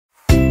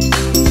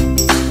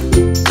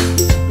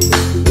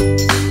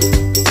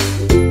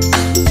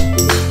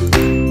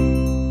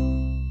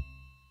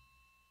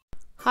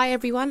Hi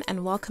everyone,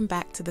 and welcome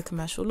back to the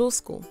Commercial Law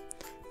School.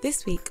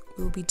 This week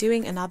we will be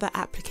doing another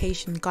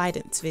application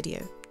guidance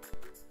video.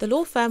 The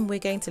law firm we're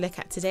going to look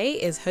at today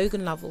is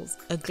Hogan Lovells,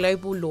 a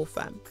global law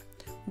firm.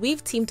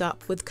 We've teamed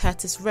up with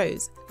Curtis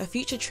Rose, a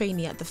future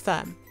trainee at the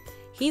firm.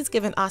 He's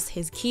given us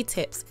his key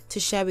tips to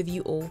share with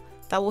you all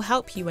that will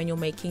help you when you're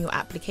making your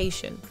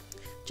application.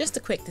 Just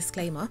a quick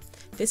disclaimer,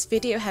 this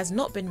video has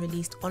not been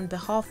released on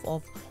behalf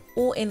of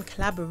or in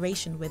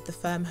collaboration with the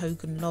firm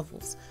Hogan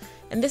Lovells.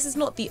 And this is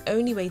not the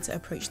only way to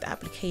approach the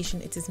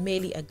application, it is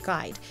merely a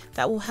guide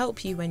that will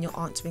help you when you're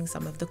answering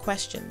some of the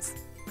questions.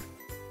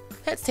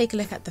 Let's take a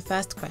look at the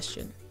first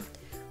question.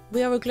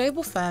 We are a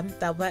global firm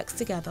that works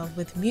together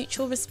with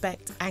mutual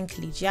respect and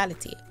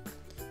collegiality.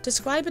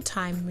 Describe a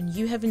time when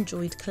you have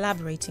enjoyed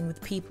collaborating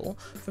with people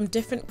from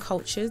different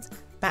cultures,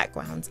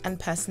 backgrounds and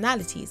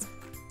personalities,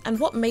 and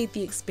what made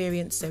the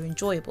experience so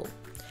enjoyable.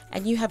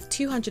 And you have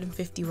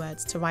 250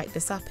 words to write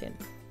this up in.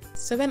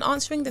 So when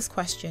answering this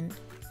question,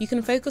 you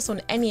can focus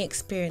on any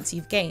experience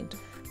you've gained,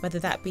 whether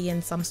that be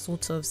in some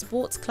sort of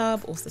sports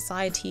club or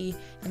society,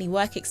 any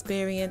work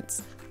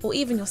experience, or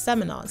even your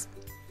seminars.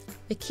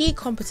 The key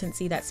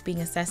competency that's being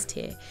assessed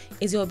here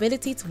is your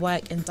ability to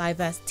work in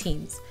diverse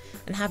teams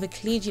and have a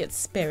collegiate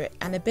spirit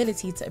and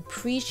ability to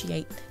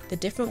appreciate the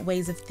different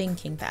ways of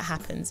thinking that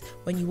happens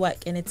when you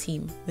work in a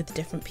team with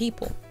different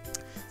people.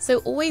 So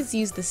always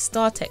use the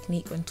STAR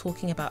technique when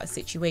talking about a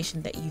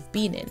situation that you've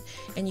been in,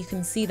 and you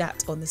can see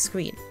that on the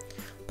screen.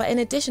 But in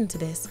addition to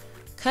this,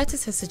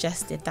 Curtis has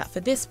suggested that for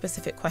this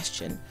specific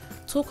question,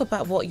 talk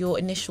about what your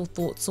initial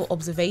thoughts or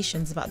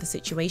observations about the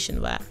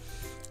situation were,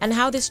 and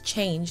how this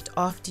changed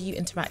after you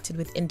interacted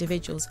with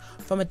individuals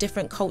from a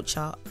different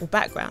culture or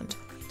background.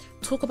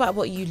 Talk about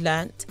what you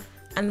learnt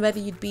and whether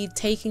you'd be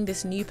taking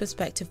this new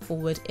perspective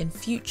forward in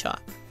future.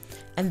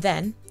 And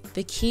then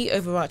the key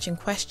overarching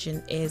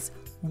question is,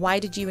 why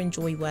did you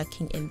enjoy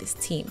working in this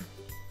team?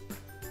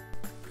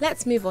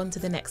 Let's move on to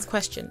the next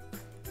question.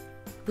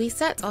 We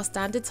set our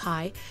standards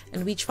high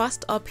and we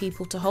trust our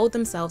people to hold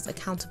themselves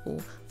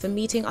accountable for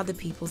meeting other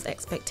people's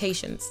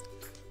expectations.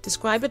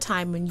 Describe a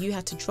time when you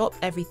had to drop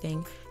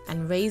everything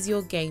and raise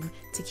your game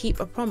to keep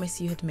a promise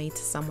you had made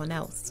to someone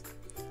else.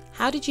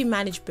 How did you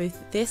manage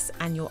both this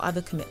and your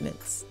other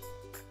commitments?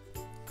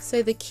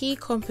 So the key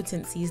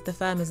competencies the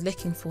firm is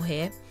looking for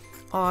here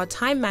are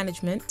time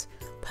management,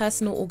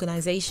 personal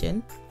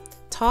organisation,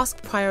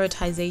 task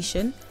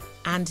prioritisation,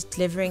 and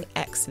delivering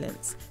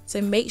excellence.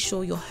 So make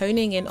sure you're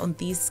honing in on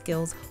these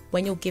skills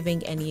when you're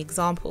giving any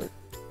example.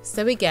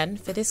 So again,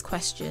 for this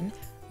question,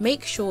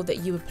 make sure that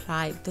you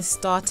apply the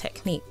STAR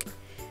technique.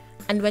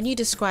 And when you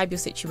describe your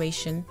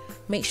situation,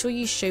 make sure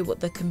you show what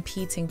the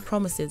competing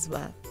promises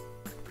were.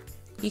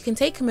 You can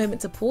take a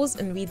moment to pause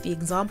and read the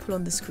example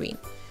on the screen,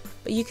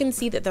 but you can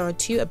see that there are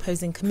two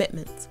opposing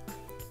commitments.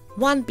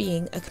 One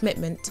being a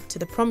commitment to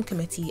the prom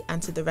committee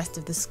and to the rest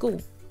of the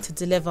school to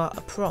deliver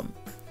a prom,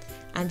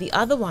 and the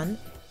other one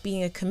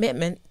being a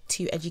commitment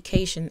to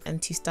education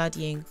and to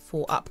studying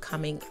for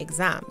upcoming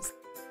exams.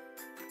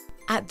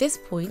 At this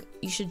point,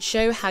 you should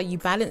show how you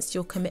balanced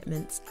your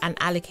commitments and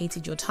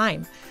allocated your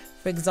time.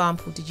 For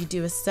example, did you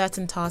do a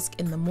certain task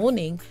in the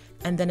morning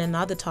and then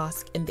another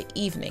task in the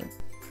evening?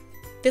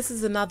 This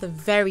is another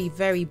very,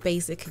 very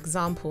basic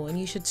example, and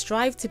you should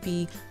strive to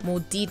be more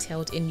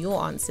detailed in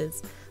your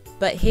answers.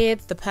 But here,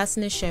 the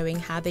person is showing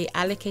how they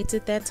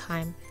allocated their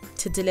time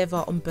to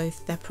deliver on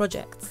both their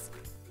projects.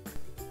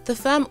 The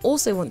firm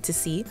also want to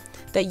see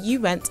that you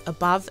went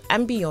above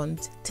and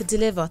beyond to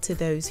deliver to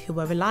those who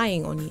were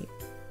relying on you.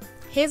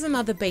 Here's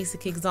another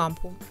basic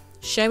example,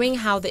 showing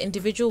how the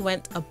individual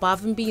went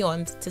above and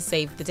beyond to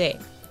save the day.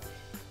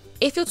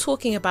 If you're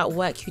talking about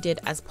work you did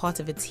as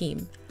part of a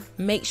team,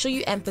 make sure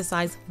you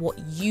emphasize what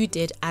you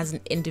did as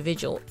an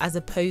individual as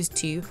opposed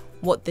to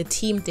what the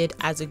team did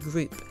as a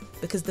group,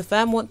 because the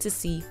firm want to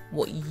see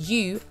what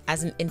you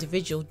as an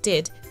individual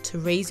did to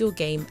raise your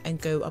game and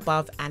go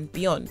above and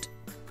beyond.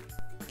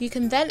 You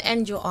can then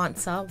end your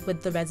answer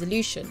with the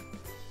resolution.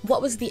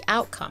 What was the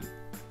outcome?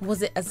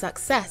 Was it a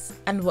success,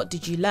 and what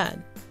did you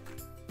learn?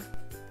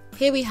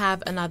 Here we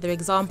have another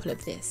example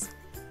of this.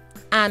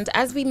 And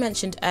as we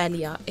mentioned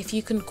earlier, if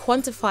you can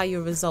quantify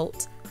your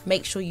result,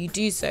 make sure you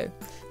do so.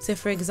 So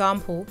for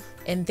example,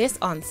 in this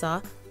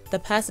answer, the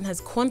person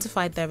has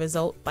quantified their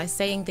result by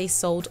saying they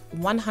sold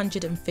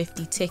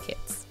 150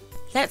 tickets.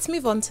 Let's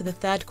move on to the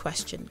third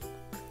question.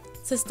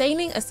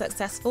 Sustaining a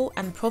successful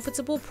and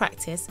profitable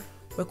practice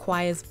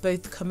requires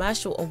both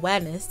commercial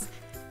awareness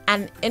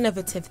and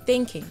innovative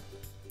thinking.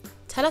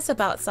 Tell us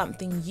about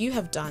something you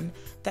have done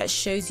that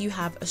shows you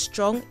have a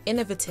strong,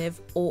 innovative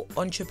or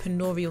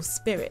entrepreneurial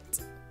spirit.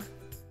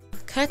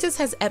 Curtis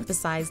has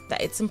emphasized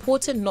that it's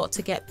important not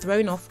to get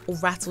thrown off or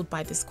rattled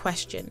by this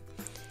question.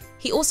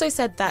 He also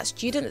said that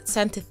students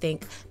tend to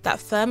think that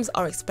firms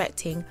are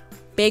expecting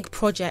big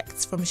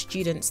projects from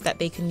students that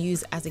they can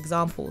use as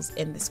examples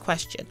in this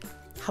question.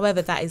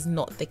 However, that is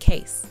not the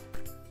case.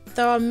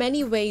 There are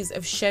many ways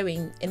of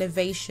showing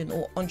innovation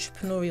or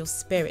entrepreneurial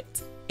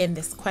spirit in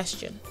this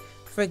question.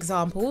 For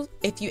example,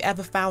 if you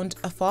ever found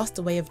a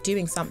faster way of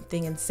doing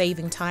something and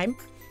saving time,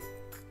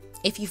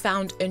 if you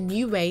found a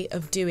new way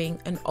of doing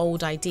an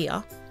old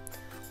idea,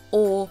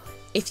 or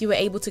if you were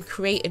able to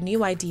create a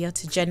new idea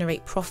to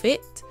generate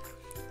profit,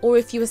 or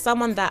if you were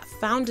someone that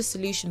found a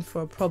solution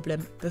for a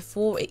problem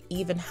before it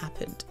even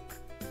happened.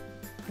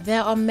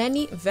 There are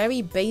many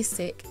very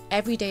basic,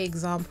 everyday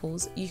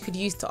examples you could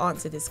use to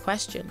answer this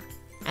question.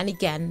 And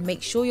again,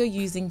 make sure you're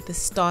using the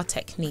STAR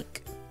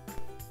technique.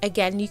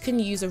 Again, you can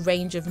use a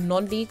range of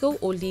non-legal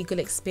or legal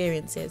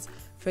experiences.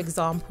 For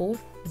example,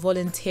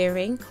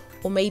 volunteering,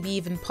 or maybe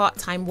even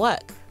part-time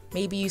work.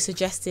 Maybe you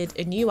suggested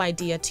a new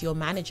idea to your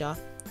manager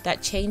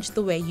that changed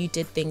the way you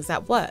did things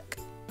at work.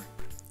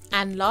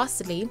 And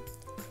lastly,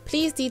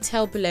 please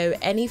detail below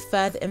any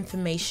further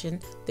information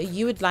that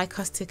you would like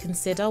us to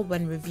consider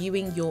when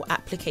reviewing your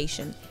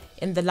application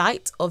in the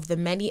light of the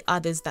many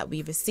others that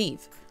we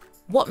receive.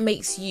 What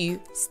makes you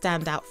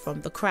stand out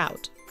from the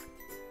crowd?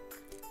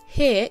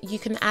 Here, you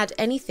can add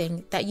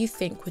anything that you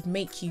think would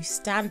make you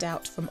stand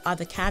out from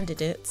other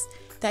candidates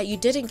that you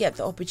didn't get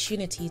the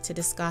opportunity to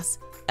discuss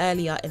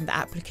earlier in the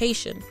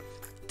application.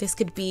 This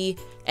could be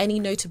any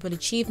notable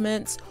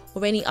achievements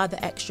or any other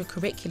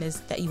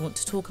extracurriculars that you want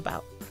to talk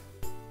about.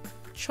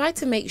 Try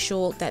to make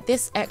sure that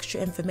this extra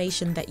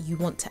information that you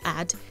want to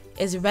add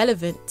is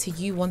relevant to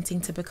you wanting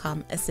to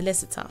become a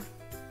solicitor.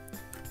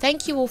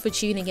 Thank you all for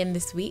tuning in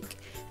this week,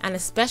 and a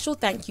special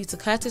thank you to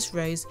Curtis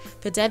Rose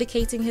for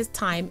dedicating his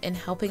time in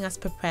helping us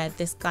prepare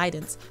this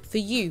guidance for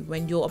you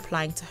when you're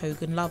applying to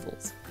Hogan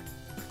Lovells.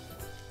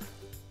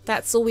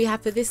 That's all we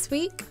have for this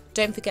week.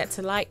 Don't forget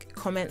to like,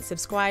 comment,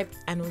 subscribe,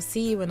 and we'll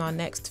see you in our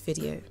next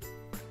video.